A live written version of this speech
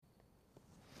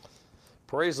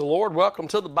Praise the Lord. Welcome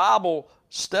to the Bible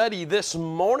study this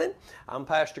morning. I'm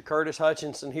Pastor Curtis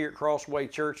Hutchinson here at Crossway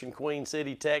Church in Queen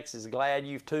City, Texas. Glad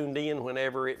you've tuned in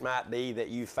whenever it might be that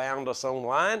you found us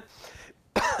online.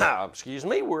 Excuse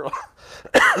me, we're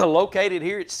located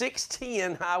here at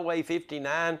 610 Highway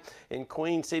 59 in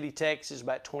Queen City, Texas,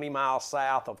 about 20 miles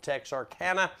south of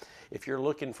Texarkana. If you're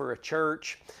looking for a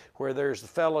church where there's the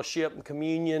fellowship and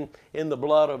communion in the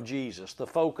blood of Jesus, the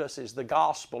focus is the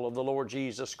gospel of the Lord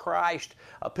Jesus Christ,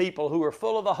 a people who are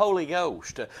full of the Holy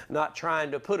Ghost, not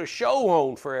trying to put a show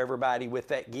on for everybody with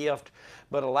that gift,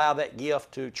 but allow that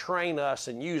gift to train us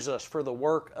and use us for the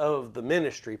work of the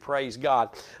ministry. Praise God.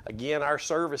 Again, our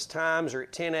service times are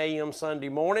at 10 a.m. Sunday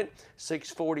morning,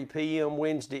 6:40 p.m.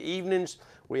 Wednesday evenings.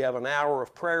 We have an hour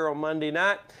of prayer on Monday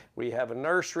night. We have a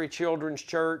nursery children's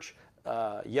church,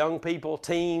 young people,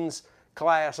 teens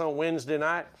class on Wednesday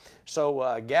night.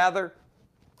 So gather.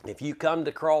 If you come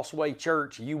to Crossway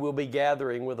Church, you will be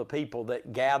gathering with a people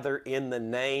that gather in the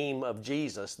name of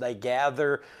Jesus. They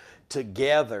gather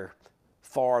together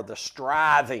for the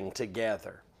striving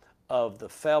together of the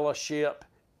fellowship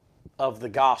of the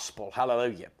gospel.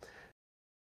 Hallelujah.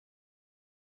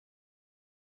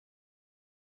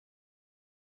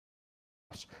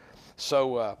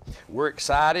 So we're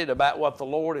excited about what the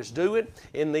Lord is doing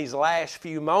in these last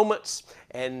few moments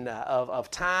and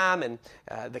of time, and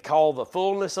they call the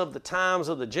fullness of the times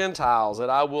of the Gentiles,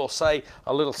 that I will say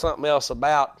a little something else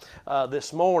about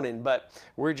this morning. But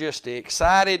we're just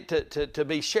excited to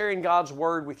be sharing God's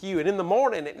Word with you. And in the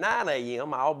morning at 9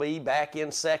 a.m., I'll be back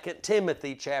in 2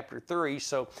 Timothy chapter 3.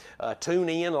 So tune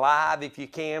in live if you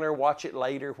can, or watch it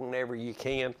later whenever you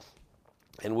can.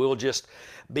 And we'll just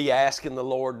be asking the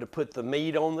Lord to put the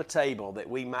meat on the table that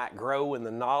we might grow in the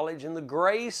knowledge and the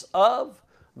grace of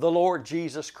the Lord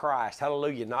Jesus Christ.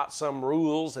 Hallelujah. Not some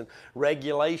rules and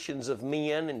regulations of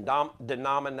men and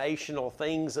denominational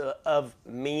things of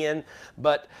men,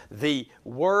 but the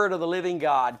Word of the living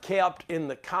God kept in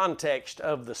the context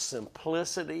of the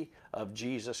simplicity of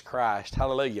Jesus Christ.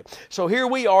 Hallelujah. So here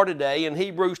we are today in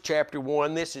Hebrews chapter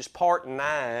 1. This is part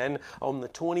 9 on the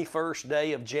 21st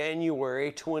day of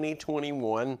January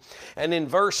 2021. And in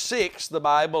verse 6, the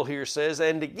Bible here says,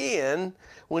 "And again,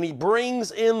 when He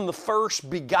brings in the first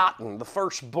begotten, the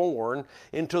firstborn,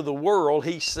 into the world,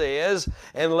 He says,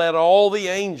 and let all the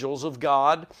angels of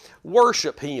God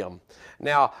worship Him."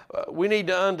 Now, we need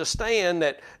to understand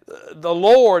that the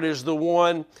Lord is the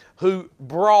one who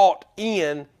brought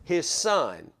in His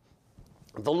Son.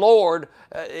 The Lord,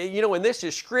 and this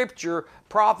is Scripture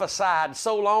prophesied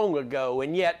so long ago,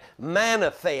 and yet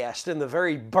manifest in the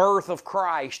very birth of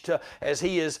Christ, as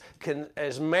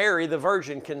Mary the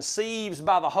Virgin conceives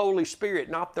by the Holy Spirit,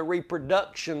 not the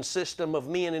reproduction system of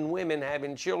men and women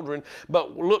having children,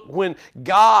 but look, when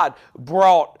God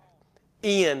brought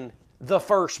in the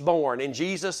firstborn. And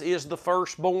Jesus is the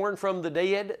firstborn from the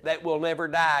dead that will never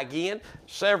die again.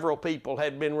 Several people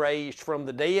had been raised from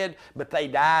the dead, but they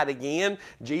died again.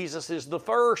 Jesus is the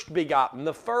first begotten,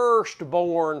 the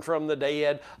firstborn from the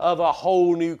dead of a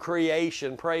whole new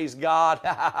creation. Praise God.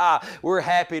 We're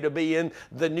happy to be in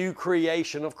the new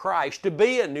creation of Christ, to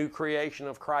be a new creation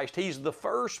of Christ. He's the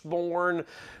firstborn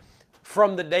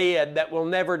from the dead that will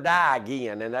never die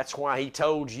again. And that's why He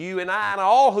told you and I and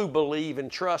all who believe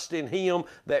and trust in Him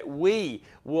that we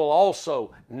will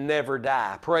also never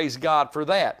die. Praise God for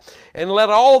that. And let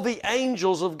all the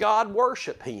angels of God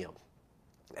worship Him.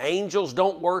 Angels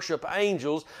don't worship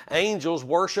angels. Angels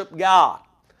worship God.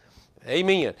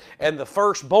 Amen. And the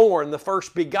firstborn, the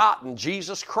first begotten,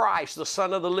 Jesus Christ, the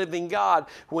Son of the living God,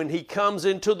 when He comes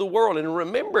into the world. And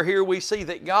remember, here we see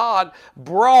that God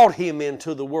brought Him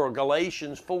into the world.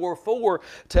 Galatians 4:4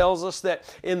 tells us that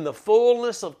in the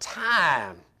fullness of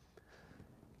time,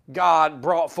 God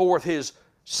brought forth His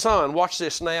Son. Watch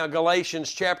this now,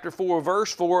 Galatians chapter 4,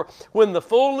 verse 4. When the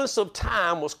fullness of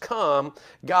time was come,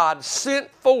 God sent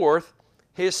forth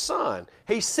His Son.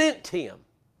 He sent Him.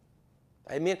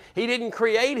 Amen. He didn't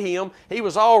create Him. He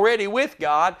was already with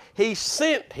God. He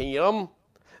sent Him,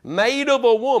 made of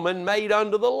a woman, made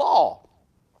under the law.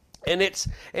 And it's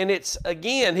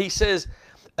again, He says,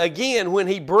 again, when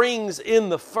He brings in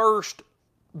the first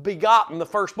begotten, the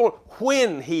firstborn,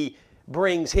 when He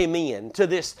brings Him in to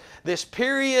this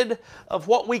period of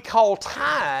what we call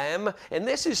time. And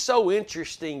this is so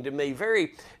interesting to me,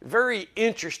 very, very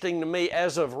interesting to me.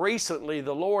 As of recently,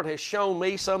 the Lord has shown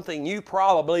me something you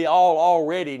probably all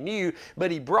already knew,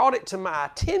 but He brought it to my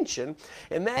attention,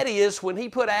 and that is when He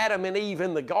put Adam and Eve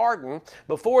in the garden,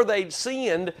 before they'd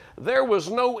sinned, there was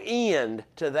no end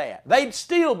to that. They'd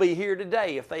still be here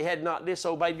today if they had not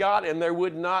disobeyed God, and there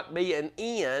would not be an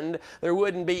end. There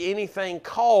wouldn't be anything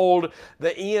called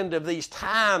the end of these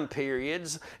time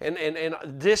periods and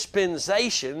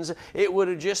dispensations. It would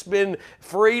have just been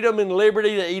freedom and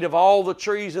liberty to eat of all the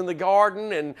trees in the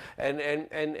garden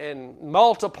and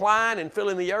multiplying and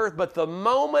filling the earth. But the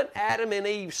moment Adam and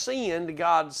Eve sinned,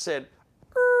 God said,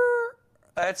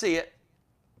 that's it.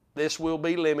 This will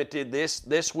be limited.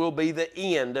 This will be the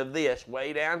end of this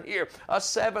way down here. A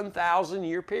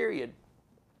 7,000-year period.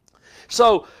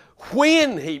 So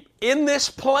when in this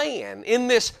plan, in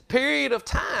this period of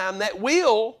time that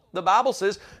will, the Bible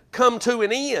says, come to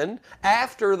an end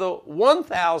after the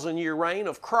 1,000-year reign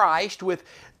of Christ with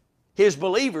His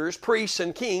believers, priests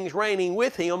and kings, reigning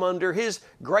with Him under His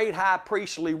great high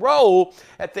priestly role,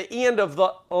 at the end of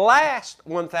the last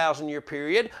 1,000-year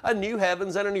period, a new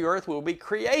heavens and a new earth will be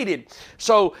created.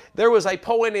 So there was a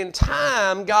point in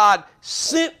time God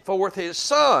sent forth His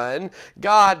Son.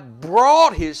 God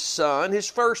brought His Son, His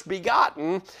first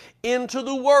begotten, into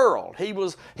the world. He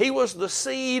was the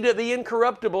seed, the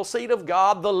incorruptible seed of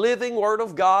God, the living Word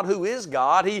of God, who is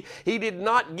God. He did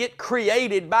not get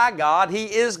created by God. He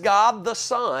is God the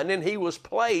Son, and He was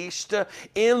placed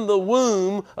in the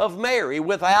womb of Mary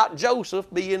without Joseph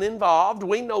being involved.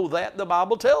 We know that. The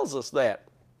Bible tells us that.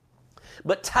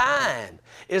 But time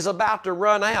is about to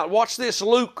run out. Watch this,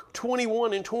 Luke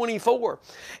 21 and 24.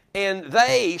 And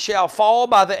they shall fall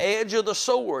by the edge of the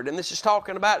sword. And this is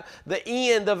talking about the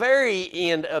end, the very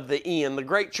end of the end, the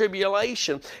great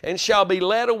tribulation. And shall be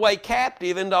led away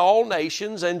captive into all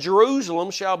nations. And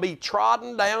Jerusalem shall be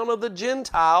trodden down of the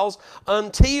Gentiles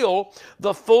until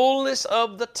the fullness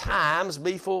of the times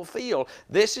be fulfilled.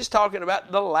 This is talking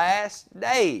about the last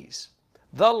days.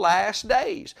 The last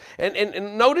days.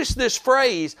 And notice this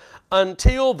phrase,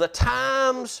 until the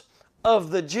times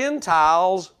of the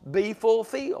Gentiles be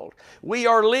fulfilled. We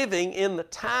are living in the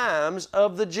times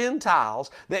of the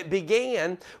Gentiles that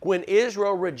began when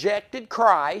Israel rejected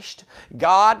Christ.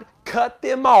 God cut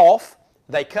them off.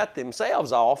 They cut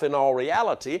themselves off in all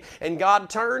reality, and God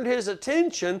turned His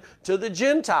attention to the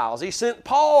Gentiles. He sent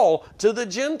Paul to the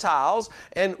Gentiles,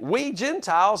 and we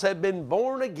Gentiles have been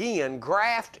born again,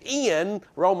 grafted in,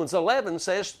 Romans 11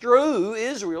 says, through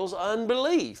Israel's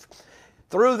unbelief.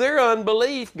 Through their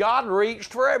unbelief, God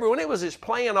reached for everyone. It was His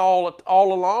plan all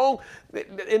along.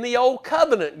 In the Old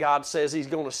Covenant, God says He's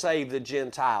going to save the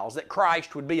Gentiles, that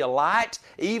Christ would be a light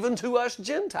even to us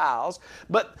Gentiles.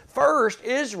 But first,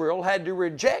 Israel had to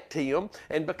reject Him,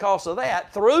 and because of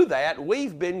that, through that,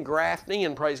 we've been grafting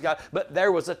in, praise God. But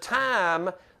there was a time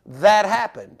that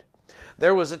happened.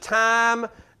 There was a time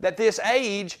that this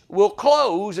age will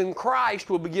close and Christ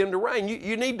will begin to reign.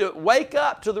 You need to wake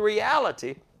up to the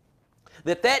reality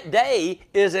that day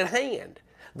is at hand.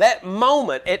 That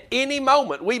moment, at any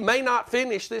moment, we may not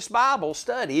finish this Bible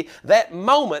study, that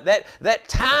moment, that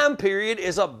time period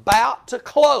is about to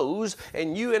close,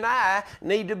 and you and I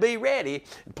need to be ready.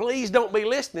 Please don't be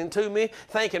listening to me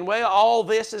thinking, well, all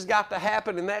this has got to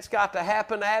happen and that's got to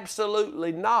happen.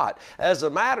 Absolutely not. As a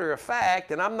matter of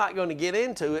fact, and I'm not going to get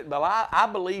into it, but I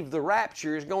believe the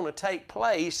rapture is going to take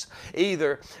place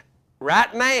either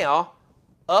right now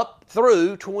up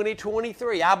through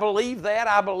 2023. I believe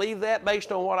that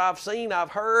based on what I've seen,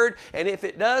 I've heard, and if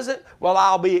it doesn't, well,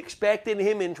 I'll be expecting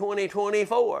Him in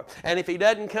 2024. And if He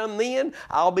doesn't come then,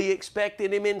 I'll be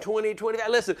expecting Him in 2025.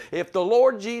 Listen, if the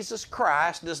Lord Jesus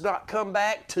Christ does not come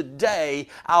back today,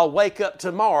 I'll wake up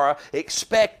tomorrow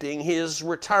expecting His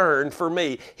return for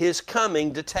me, His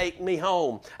coming to take me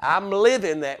home. I'm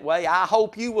living that way. I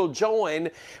hope you will join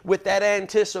with that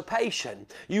anticipation.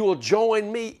 You will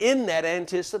join me in that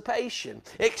anticipation,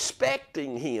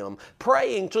 expecting Him,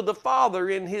 praying to the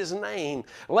Father in His name,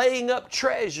 laying up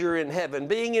treasure in heaven,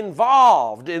 being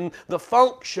involved in the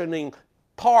functioning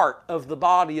part of the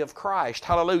body of Christ.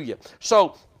 Hallelujah.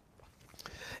 So,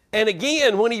 and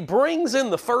again, when He brings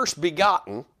in the first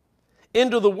begotten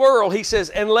into the world, He says,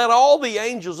 and let all the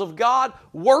angels of God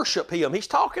worship Him. He's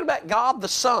talking about God the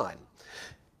Son.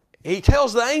 He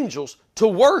tells the angels to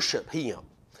worship Him,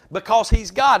 because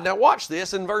He's God. Now watch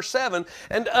this in verse 7.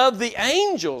 And of the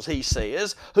angels, He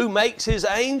says, who makes His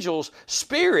angels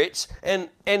spirits and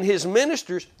His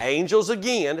ministers, angels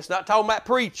again, it's not talking about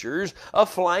preachers, a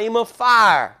flame of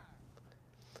fire.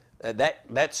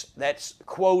 That's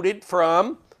quoted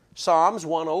from Psalms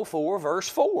 104 verse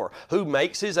 4. Who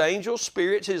makes His angels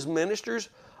spirits, His ministers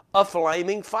a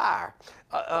flaming fire.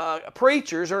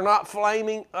 Preachers are not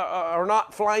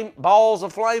balls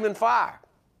of flaming fire.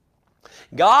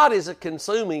 God is a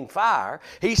consuming fire.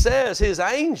 He says His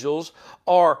angels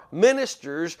are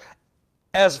ministers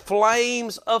as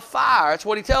flames of fire. That's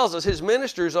what He tells us. His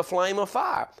ministers a flame of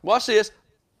fire. Watch this.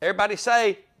 Everybody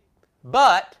say,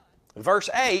 but, verse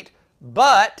 8,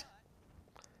 but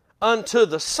unto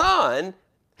the Son,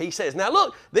 he says, now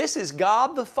look, this is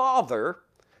God the Father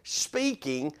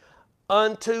speaking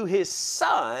unto his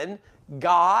Son,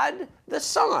 God the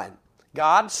Son.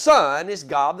 God's Son is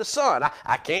God the Son.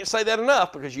 I can't say that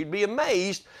enough because you'd be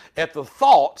amazed at the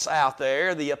thoughts out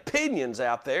there, the opinions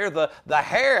out there, the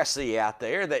heresy out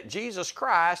there that Jesus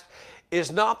Christ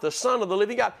is not the Son of the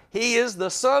living God. He is the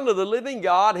Son of the living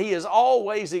God. He has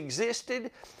always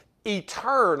existed,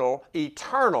 eternal.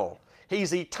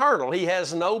 He's eternal. He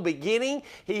has no beginning.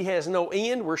 He has no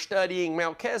end. We're studying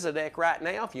Melchizedek right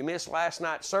now. If you missed last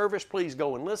night's service, please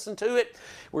go and listen to it.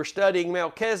 We're studying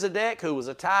Melchizedek, who was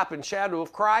a type and shadow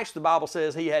of Christ. The Bible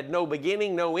says he had no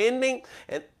beginning, no ending,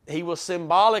 and he was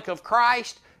symbolic of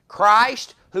Christ.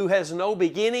 Christ, who has no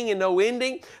beginning and no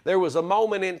ending. There was a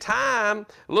moment in time,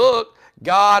 look,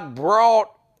 God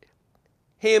brought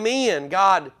him in.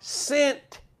 God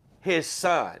sent his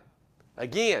Son.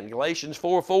 Again, Galatians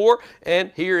 4:4,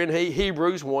 and here in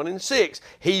Hebrews 1:6.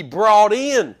 He brought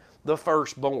in the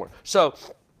firstborn. So,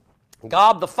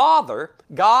 God the Father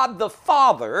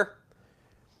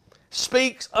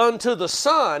speaks unto the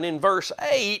Son in verse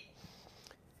 8,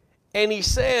 and he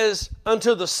says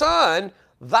unto the Son,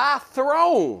 thy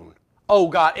throne, O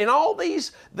God. And all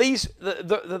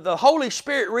the Holy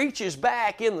Spirit reaches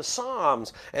back in the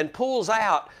Psalms and pulls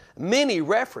out many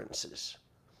references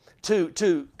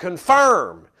to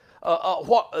confirm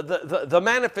what the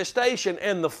manifestation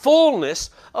and the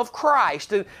fullness of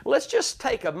Christ. And let's just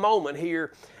take a moment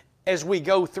here as we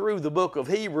go through the book of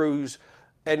Hebrews,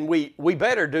 and we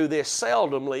better do this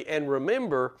seldomly, and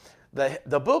remember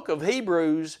the book of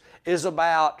Hebrews is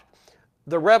about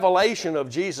the revelation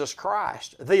of Jesus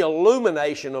Christ, the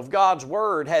illumination of God's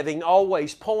Word having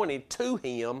always pointed to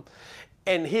Him,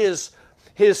 and His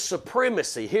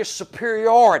supremacy, His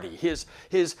superiority,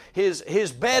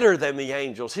 His better than the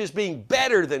angels, His being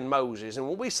better than Moses. And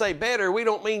when we say better, we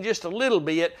don't mean just a little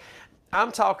bit.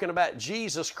 I'm talking about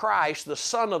Jesus Christ, the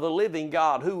Son of the living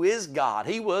God, who is God.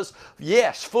 He was,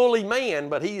 yes, fully man,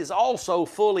 but He is also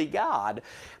fully God.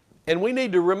 And we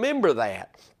need to remember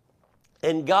that.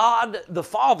 And God the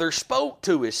Father spoke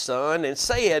to His Son and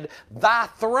said, thy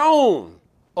throne,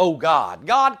 O God.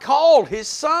 God called His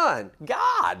Son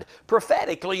God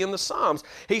prophetically in the Psalms.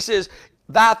 He says,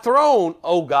 thy throne,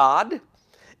 O God,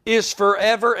 is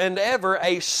forever and ever.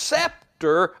 A scepter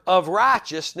of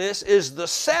righteousness is the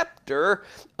scepter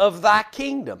of thy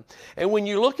kingdom. And when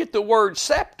you look at the word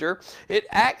scepter, it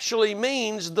actually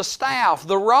means the staff,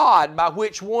 the rod by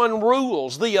which one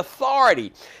rules, the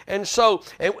authority. And so,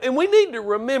 and we need to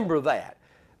remember that.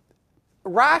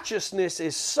 Righteousness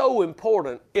is so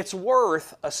important, it's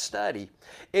worth a study.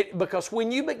 Because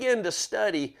when you begin to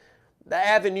study the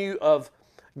avenue of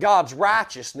God's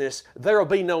righteousness, there will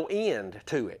be no end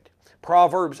to it.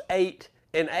 Proverbs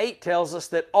 8:8 tells us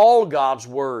that all God's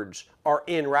words are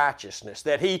in righteousness.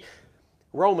 That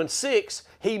Romans 6,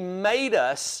 He made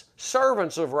us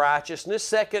servants of righteousness.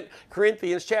 2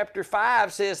 Corinthians chapter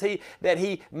 5 says that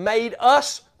He made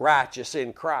us righteous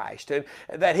in Christ, and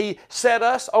that He set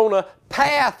us on a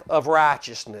path of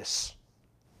righteousness.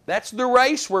 That's the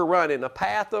race we're running, a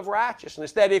path of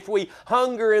righteousness. That if we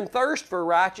hunger and thirst for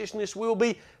righteousness, we'll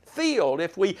be filled.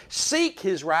 If we seek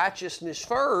His righteousness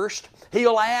first,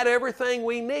 He'll add everything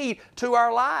we need to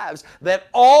our lives. That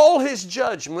all His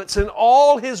judgments and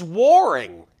all His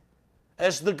warring,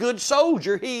 as the good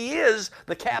soldier He is,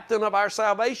 the captain of our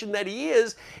salvation that He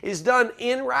is done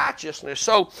in righteousness.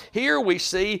 So here we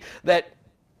see that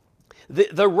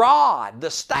the rod,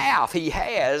 the staff He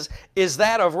has is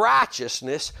that of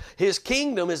righteousness. His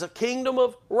kingdom is a kingdom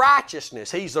of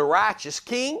righteousness. He's the righteous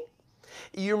king.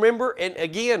 You remember, and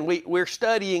again, we're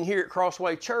studying here at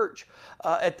Crossway Church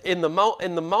in the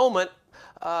moment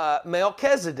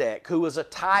Melchizedek, who was a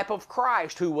type of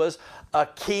Christ, who was a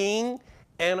king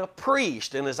and a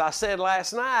priest. And as I said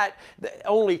last night,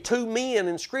 only two men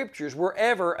in Scriptures were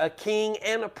ever a king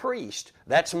and a priest.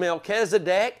 That's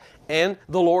Melchizedek and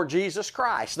the Lord Jesus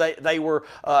Christ. They were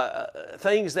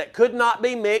things that could not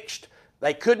be mixed.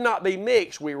 They could not be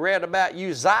mixed. We read about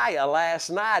Uzziah last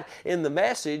night in the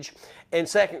message in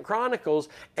 2 Chronicles,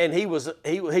 and he was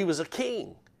a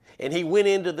king. And he went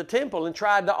into the temple and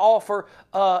tried to offer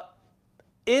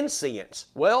incense.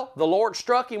 Well, the Lord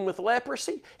struck him with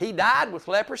leprosy. He died with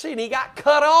leprosy, and he got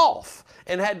cut off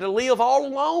and had to live all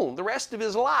alone the rest of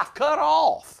his life, cut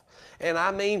off. And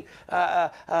I mean,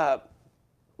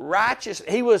 righteous.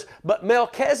 But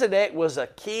Melchizedek was a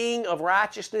king of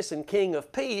righteousness and king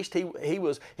of peace. He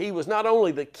was not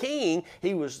only the king,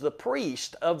 he was the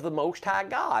priest of the Most High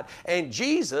God. And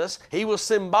Jesus, he was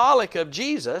symbolic of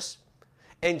Jesus.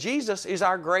 And Jesus is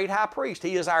our great high priest.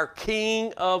 He is our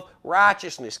King of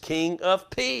righteousness, King of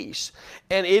peace.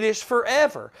 And it is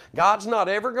forever. God's not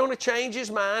ever going to change His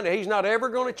mind. He's not ever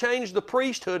going to change the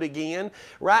priesthood again.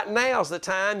 Right now is the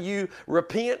time you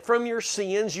repent from your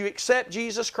sins. You accept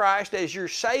Jesus Christ as your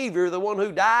Savior, the one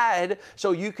who died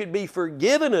so you could be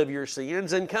forgiven of your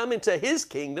sins and come into His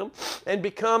kingdom and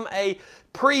become a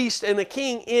priest and a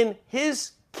king in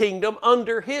His kingdom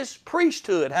under His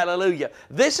priesthood. Hallelujah.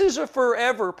 This is a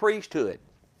forever priesthood.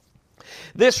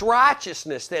 This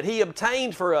righteousness that He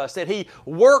obtained for us, that He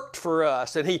worked for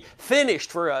us, and He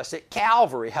finished for us at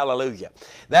Calvary. Hallelujah.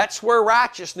 That's where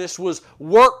righteousness was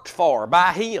worked for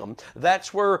by Him.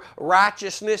 That's where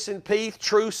righteousness and peace,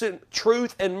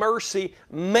 truth and mercy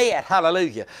met.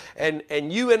 Hallelujah.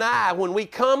 And you and I, when we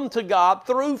come to God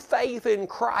through faith in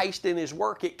Christ and His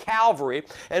work at Calvary,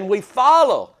 and we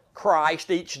follow Christ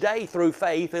each day through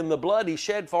faith in the blood He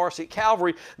shed for us at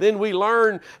Calvary, then we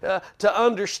learn to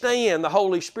understand the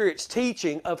Holy Spirit's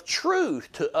teaching of truth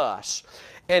to us.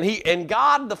 And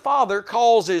God the Father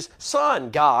calls His Son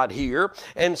God here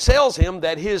and tells Him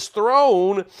that His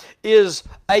throne is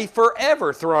a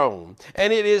forever throne.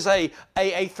 And it is a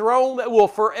throne that will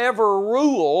forever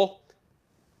rule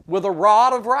with a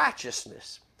rod of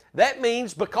righteousness. That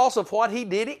means because of what He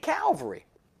did at Calvary.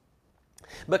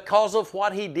 Because of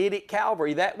what He did at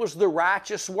Calvary. That was the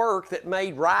righteous work that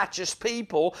made righteous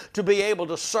people to be able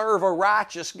to serve a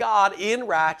righteous God in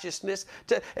righteousness.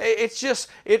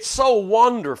 It's so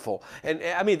wonderful. And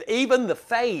I mean, even the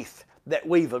faith that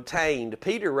we've obtained.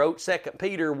 Peter wrote 2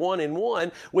 Peter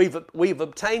 1:1, we've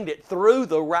obtained it through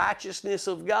the righteousness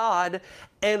of God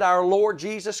and our Lord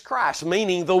Jesus Christ,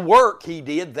 meaning the work He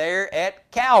did there at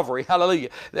Calvary. Hallelujah.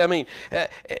 I mean,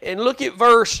 and look at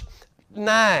verse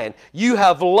 9, you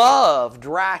have loved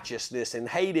righteousness and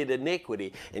hated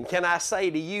iniquity. And can I say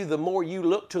to you, the more you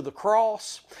look to the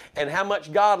cross and how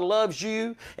much God loves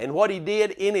you and what He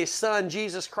did in His Son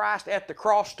Jesus Christ at the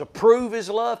cross to prove His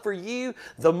love for you,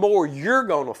 the more you're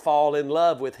going to fall in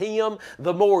love with Him,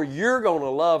 the more you're going to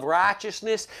love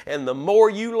righteousness, and the more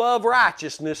you love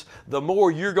righteousness, the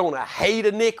more you're going to hate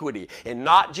iniquity. And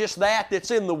not just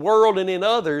that's in the world and in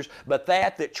others, but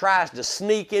that tries to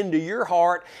sneak into your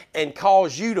heart and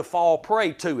cause you to fall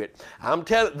prey to it. I'm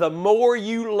telling you, the more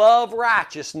you love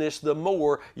righteousness, the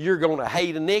more you're going to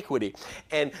hate iniquity.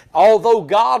 And although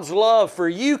God's love for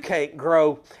you can't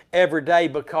grow every day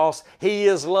because He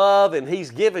is love and He's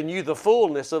given you the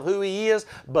fullness of who He is,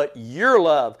 but your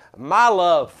love, my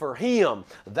love for Him,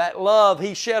 that love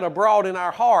He shed abroad in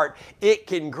our heart, it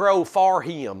can grow for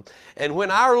Him. And when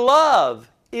our love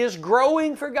is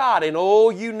growing for God. And oh,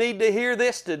 you need to hear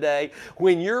this today.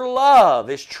 When your love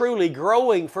is truly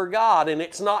growing for God, and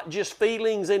it's not just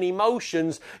feelings and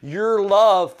emotions, your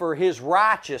love for His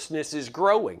righteousness is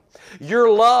growing.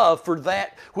 Your love for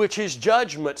that which His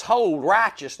judgments hold,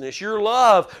 righteousness. Your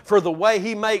love for the way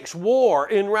He makes war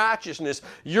in righteousness.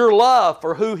 Your love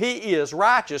for who He is,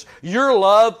 righteous. Your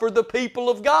love for the people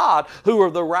of God who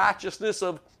are the righteousness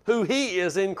of who He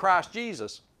is in Christ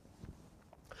Jesus.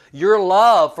 Your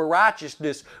love for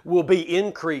righteousness will be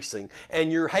increasing,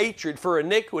 and your hatred for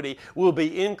iniquity will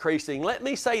be increasing. Let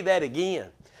me say that again.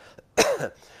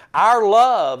 Our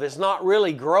love is not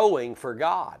really growing for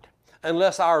God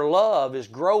unless our love is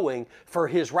growing for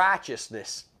His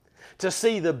righteousness. To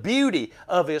see the beauty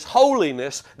of His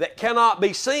holiness that cannot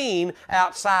be seen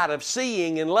outside of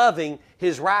seeing and loving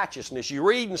His righteousness. You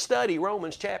read and study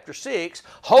Romans chapter 6.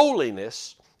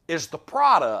 Holiness is the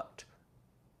product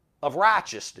of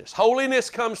righteousness.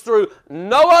 Holiness comes through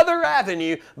no other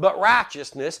avenue but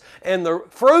righteousness, and the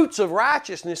fruits of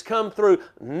righteousness come through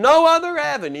no other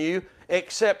avenue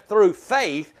except through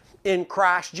faith in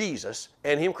Christ Jesus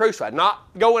and Him crucified. Not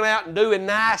going out and doing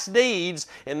nice deeds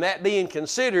and that being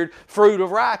considered fruit of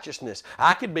righteousness.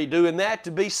 I could be doing that to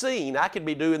be seen. I could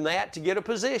be doing that to get a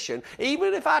position.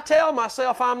 Even if I tell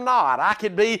myself I'm not, I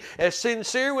could be as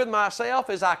sincere with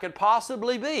myself as I could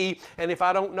possibly be, and if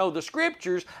I don't know the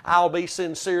Scriptures, I'll be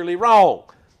sincerely wrong.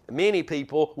 Many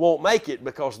people won't make it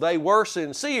because they were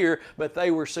sincere, but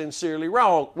they were sincerely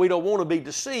wrong. We don't want to be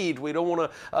deceived. We don't want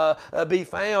to be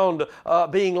found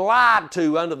being lied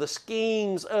to under the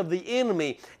schemes of the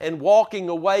enemy and walking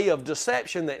a way of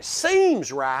deception that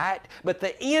seems right, but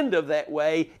the end of that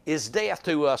way is death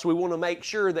to us. We want to make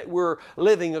sure that we're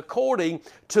living according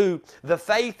to the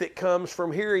faith that comes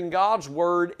from hearing God's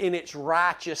Word in its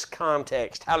righteous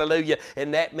context. Hallelujah.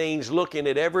 And that means looking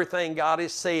at everything God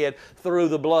has said through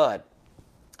the blood.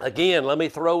 Again, let me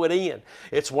throw it in.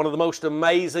 It's one of the most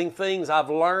amazing things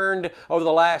I've learned over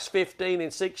the last 15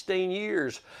 and 16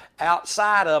 years,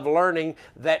 outside of learning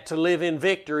that to live in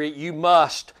victory, you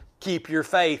must Keep your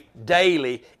faith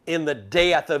daily in the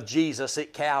death of Jesus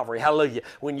at Calvary. Hallelujah.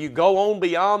 When you go on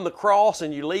beyond the cross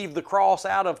and you leave the cross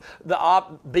out of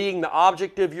being the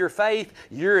object of your faith,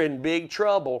 you're in big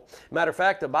trouble. Matter of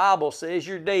fact, the Bible says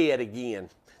you're dead again.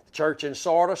 The church in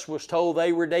Sardis was told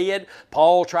they were dead.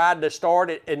 Paul tried to start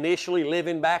it initially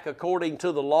living back according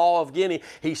to the law of Guinea.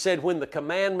 He said when the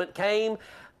commandment came,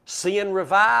 sin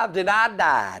revived and I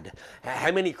died.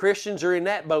 How many Christians are in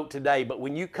that boat today? But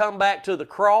when you come back to the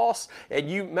cross and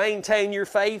you maintain your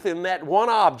faith in that one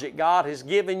object God has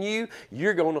given you,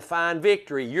 you're going to find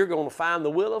victory. You're going to find the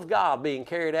will of God being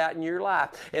carried out in your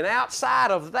life. And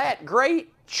outside of that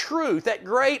great truth, that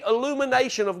great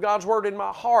illumination of God's Word in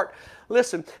my heart,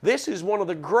 listen, this is one of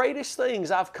the greatest things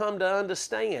I've come to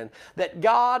understand, that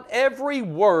God, every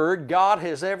word God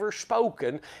has ever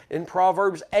spoken in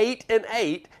Proverbs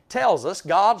 8:8 tells us,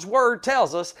 God's Word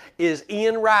tells us, is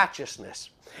in righteousness.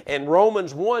 And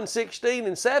Romans 1:16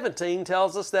 and 17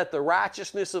 tells us that the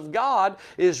righteousness of God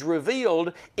is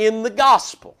revealed in the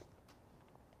gospel.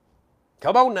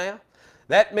 Come on now.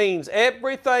 That means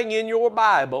everything in your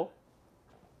Bible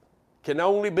can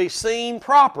only be seen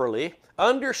properly,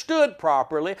 understood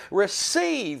properly,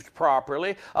 received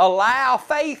properly, allow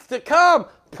faith to come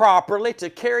properly to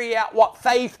carry out what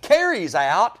faith carries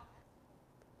out,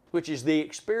 which is the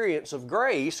experience of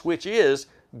grace, which is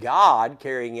God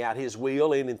carrying out His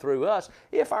will in and through us,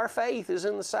 if our faith is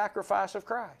in the sacrifice of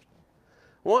Christ.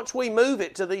 Once we move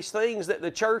it to these things that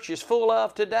the church is full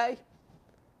of today,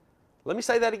 let me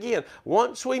say that again.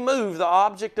 Once we move the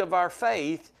object of our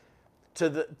faith to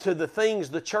the things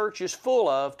the church is full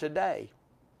of today,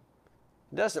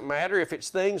 it doesn't matter if it's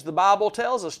things the Bible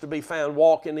tells us to be found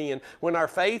walking in. When our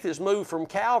faith is moved from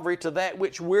Calvary to that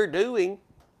which we're doing,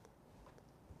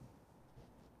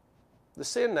 the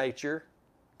sin nature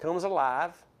comes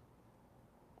alive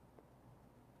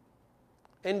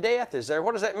and death is there.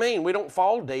 What does that mean? We don't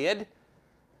fall dead.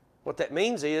 What that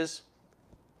means is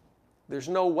there's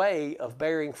no way of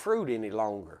bearing fruit any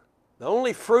longer. The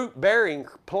only fruit-bearing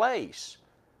place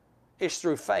is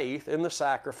through faith in the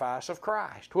sacrifice of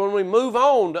Christ. When we move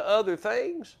on to other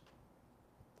things,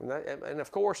 and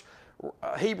of course,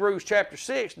 Hebrews chapter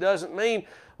 6 doesn't mean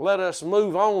let us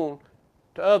move on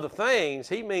to other things.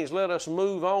 He means let us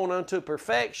move on unto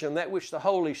perfection, that which the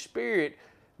Holy Spirit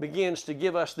begins to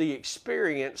give us the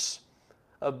experience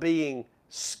of being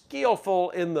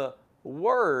skillful in the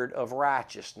word of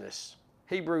righteousness.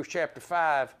 Hebrews chapter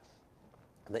 5,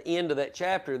 the end of that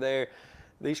chapter there,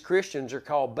 these Christians are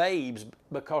called babes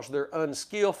because they're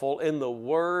unskillful in the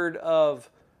word of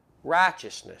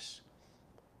righteousness.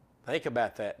 Think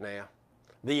about that now.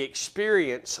 The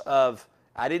experience of,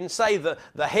 I didn't say the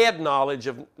head knowledge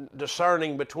of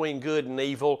discerning between good and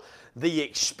evil, the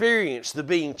experience, the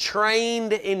being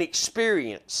trained in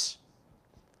experience,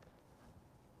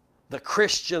 the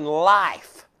Christian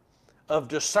life of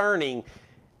discerning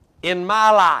in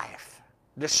my life,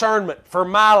 discernment for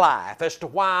my life as to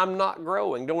why I'm not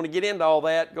growing. Don't want to get into all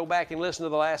that. Go back and listen to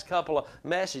the last couple of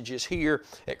messages here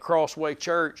at Crossway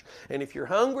Church. And if you're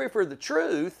hungry for the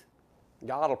truth,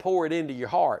 God will pour it into your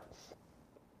heart.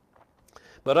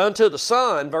 But unto the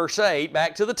Son, verse 8,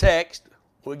 back to the text.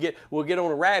 We'll get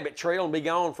on a rabbit trail and be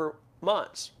gone for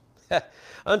months.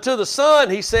 Unto the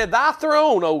Son, He said, Thy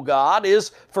throne, O God,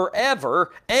 is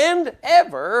forever and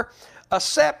ever. A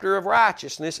scepter of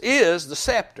righteousness is the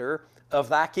scepter of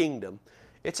Thy kingdom.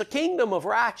 It's a kingdom of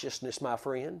righteousness, my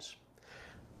friends.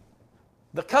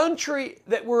 The country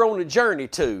that we're on a journey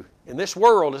to, and this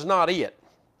world is not it.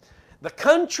 The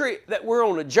country that we're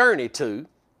on a journey to,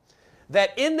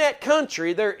 that in that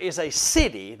country there is a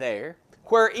city there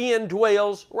wherein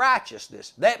dwells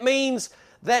righteousness. That means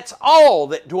that's all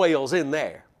that dwells in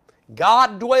there.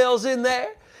 God dwells in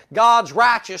there. God's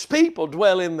righteous people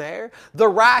dwell in there. The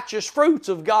righteous fruits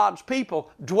of God's people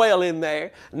dwell in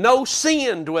there. No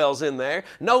sin dwells in there.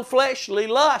 No fleshly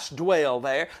lust dwell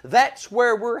there. That's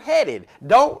where we're headed.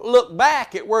 Don't look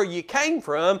back at where you came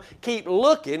from. Keep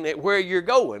looking at where you're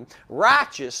going.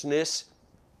 Righteousness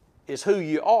is who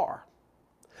you are.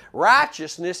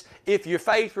 Righteousness, if your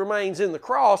faith remains in the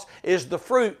cross, is the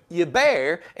fruit you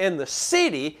bear and the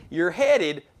city you're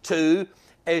headed to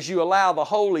as you allow the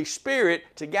Holy Spirit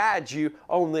to guide you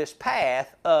on this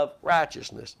path of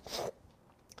righteousness.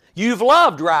 You've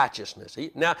loved righteousness.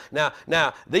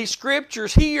 Now, these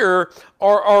scriptures here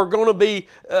are going to be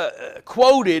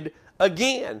quoted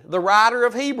again. The writer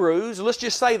of Hebrews, let's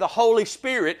just say the Holy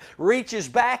Spirit, reaches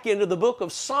back into the book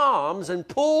of Psalms and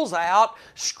pulls out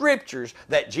scriptures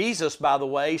that Jesus, by the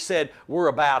way, said were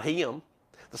about Him.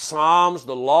 the Psalms,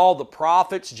 the law, the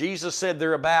prophets. Jesus said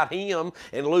they're about Him.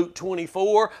 In Luke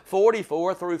 24,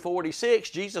 44 through 46,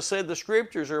 Jesus said the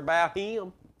Scriptures are about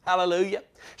Him. Hallelujah.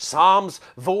 Psalms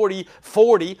 40,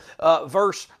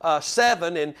 verse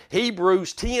 7, and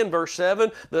Hebrews 10, verse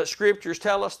 7, the Scriptures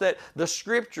tell us that the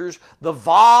Scriptures, the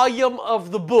volume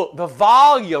of the book, the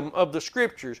volume of the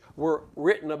Scriptures were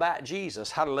written about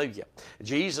Jesus. Hallelujah.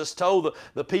 Jesus told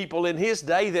the people in His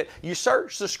day that you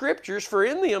search the Scriptures, for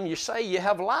in them you say you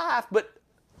have life, but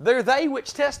they're they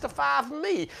which testify of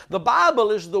me. The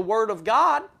Bible is the Word of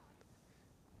God.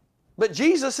 But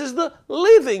Jesus is the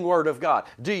living Word of God.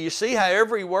 Do you see how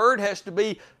every word has to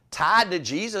be tied to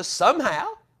Jesus somehow?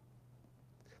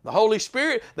 The Holy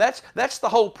Spirit, that's the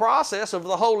whole process of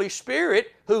the Holy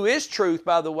Spirit, who is truth,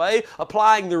 by the way,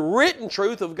 applying the written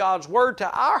truth of God's Word to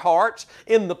our hearts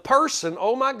in the person,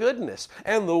 oh my goodness,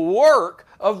 and the work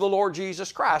of the Lord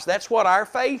Jesus Christ. That's what our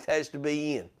faith has to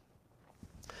be in.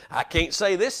 I can't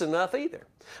say this enough either.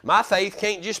 My faith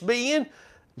can't just be in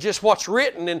just what's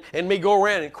written and me go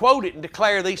around and quote it and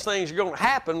declare these things are going to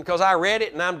happen because I read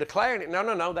it and I'm declaring it.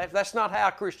 No. That's not how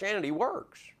Christianity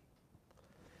works.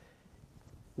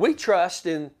 We trust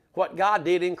in what God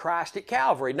did in Christ at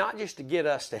Calvary, not just to get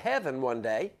us to heaven one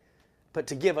day, but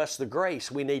to give us the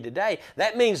grace we need today.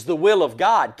 That means the will of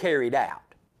God carried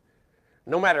out.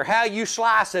 No matter how you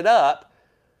slice it up,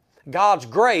 God's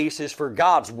grace is for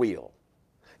God's will.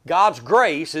 God's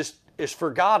grace is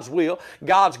for God's will.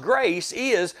 God's grace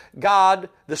is God,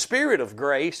 the Spirit of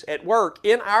grace, at work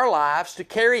in our lives to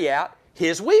carry out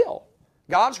His will.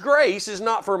 God's grace is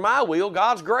not for my will.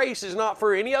 God's grace is not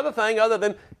for any other thing other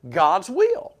than God's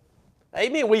will.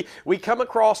 Amen. We come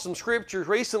across some scriptures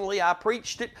recently. I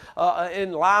preached it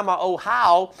in Lima,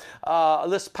 Ohio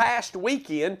this past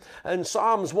weekend, and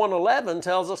Psalms 111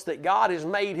 tells us that God has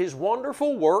made His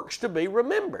wonderful works to be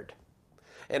remembered.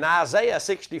 And Isaiah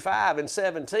 65 and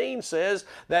 17 says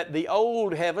that the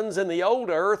old heavens and the old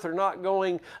earth are not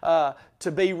going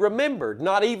to be remembered,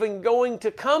 not even going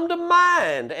to come to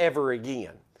mind ever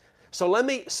again. So let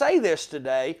me say this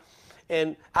today,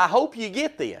 and I hope you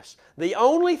get this. The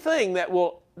only thing that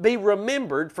will be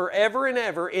remembered forever and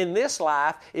ever in this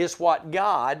life is what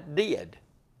God did.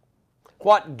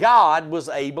 What God was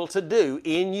able to do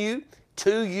in you,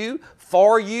 to you,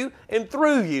 for you, and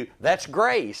through you. That's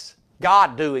grace.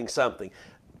 God doing something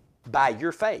by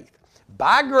your faith.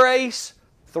 By grace,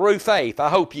 through faith. I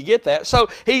hope you get that. So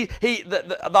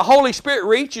the Holy Spirit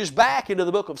reaches back into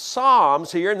the book of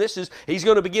Psalms here, and he's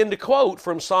going to begin to quote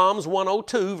from Psalms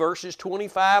 102, verses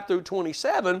 25 through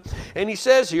 27, and he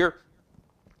says here,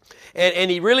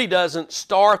 and he really doesn't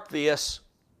start this,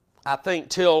 I think,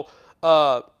 till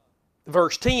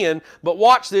verse 10, but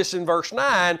watch this in verse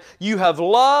 9, you have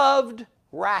loved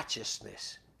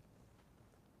righteousness.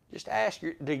 Just ask,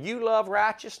 do you love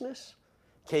righteousness?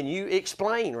 Can you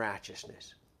explain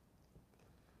righteousness?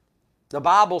 The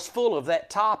Bible's full of that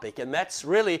topic, and that's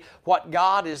really what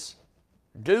God is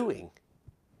doing.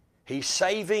 He's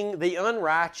saving the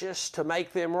unrighteous to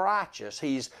make them righteous.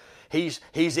 He's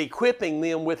equipping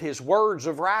them with His words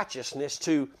of righteousness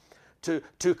to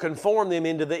conform them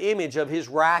into the image of His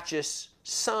righteous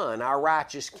Son, our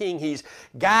righteous King. He's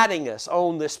guiding us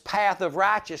on this path of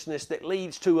righteousness that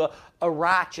leads to a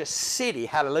righteous city.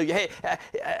 Hallelujah. Hey,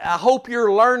 I hope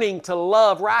you're learning to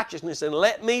love righteousness. And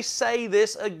let me say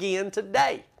this again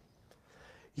today.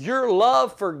 Your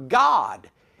love for God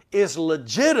is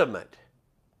legitimate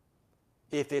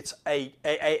if it's a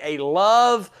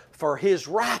love for His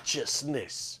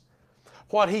righteousness,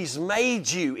 what He's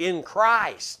made you in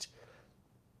Christ.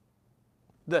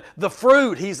 The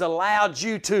fruit He's allowed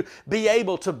you to be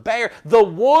able to bear. The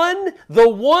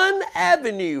one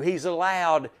avenue He's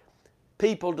allowed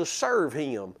people to serve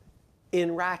Him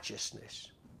in righteousness.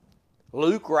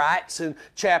 Luke writes in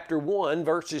chapter 1,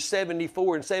 verses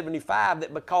 74 and 75,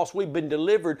 that because we've been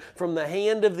delivered from the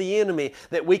hand of the enemy,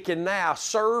 that we can now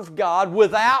serve God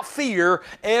without fear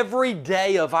every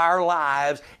day of our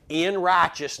lives in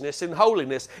righteousness and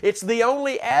holiness. It's the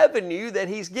only avenue that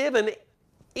He's given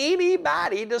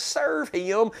anybody to serve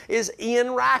Him is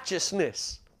in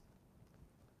righteousness.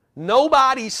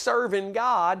 Nobody's serving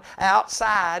God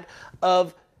outside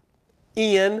of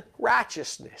in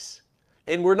righteousness.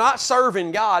 And we're not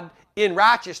serving God in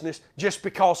righteousness just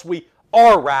because we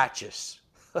are righteous.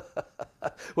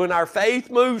 When our faith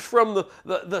moves from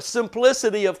the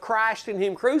simplicity of Christ and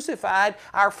Him crucified,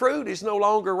 our fruit is no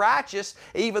longer righteous,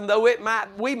 even though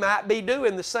we might be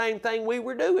doing the same thing we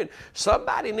were doing.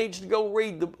 Somebody needs to go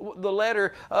read the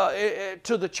letter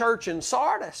to the church in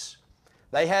Sardis.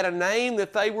 They had a name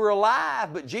that they were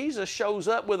alive, but Jesus shows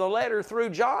up with a letter through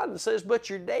John and says, but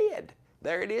you're dead.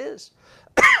 There it is.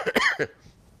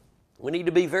 We need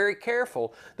to be very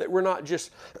careful that we're not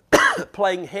just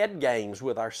playing head games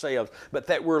with ourselves, but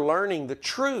that we're learning the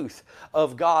truth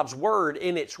of God's Word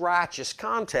in its righteous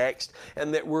context,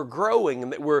 and that we're growing,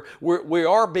 and that we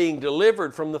are being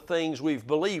delivered from the things we've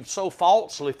believed so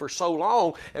falsely for so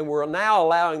long, and we're now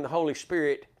allowing the Holy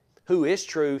Spirit, who is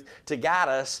truth, to guide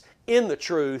us in the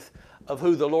truth of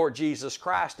who the Lord Jesus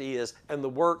Christ is and the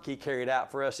work He carried out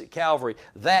for us at Calvary.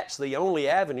 That's the only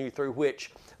avenue through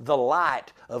which the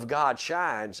light of God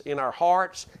shines in our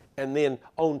hearts, and then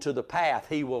onto the path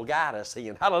He will guide us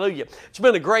in. Hallelujah. It's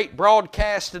been a great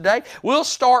broadcast today. We'll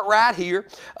start right here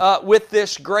with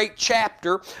this great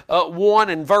chapter 1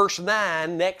 and verse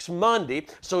 9 next Monday.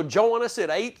 So join us at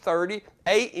 8:30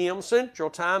 a.m. Central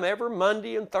Time every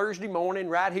Monday and Thursday morning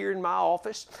right here in my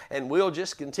office, and we'll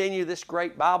just continue this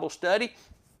great Bible study.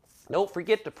 Don't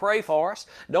forget to pray for us.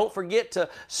 Don't forget to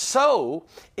sow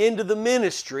into the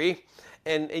ministry.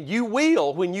 And you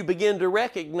will when you begin to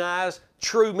recognize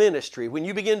true ministry, when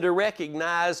you begin to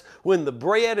recognize when the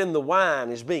bread and the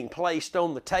wine is being placed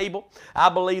on the table. I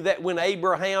believe that when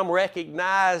Abraham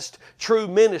recognized true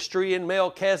ministry in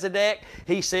Melchizedek,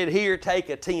 he said, "Here, take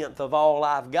a tenth of all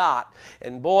I've got."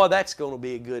 And boy, that's going to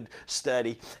be a good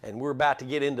study, and we're about to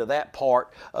get into that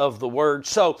part of the Word.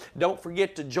 So don't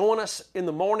forget to join us in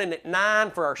the morning at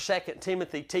 9 for our 2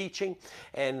 Timothy teaching.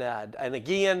 And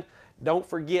again, don't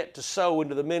forget to sow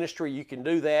into the ministry. You can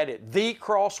do that at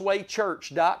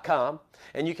thecrosswaychurch.com.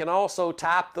 And you can also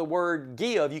type the word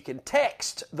give. You can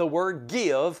text the word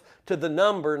give to the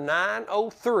number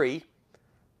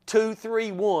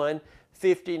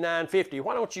 903-231-5950.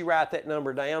 Why don't you write that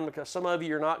number down? Because some of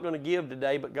you are not going to give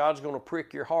today, but God's going to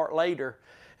prick your heart later.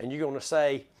 And you're going to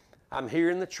say, "I'm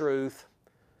hearing the truth.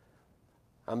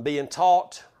 I'm being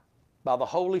taught by the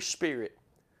Holy Spirit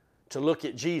to look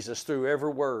at Jesus through every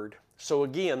word." So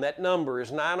again, that number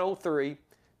is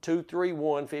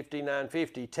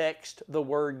 903-231-5950. Text the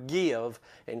word give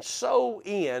and sow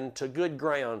in to good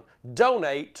ground.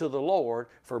 Donate to the Lord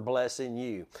for blessing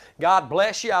you. God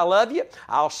bless you. I love you.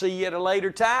 I'll see you at a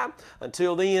later time.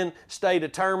 Until then, stay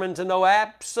determined to know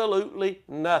absolutely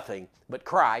nothing but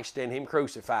Christ and Him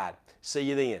crucified. See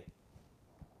you then.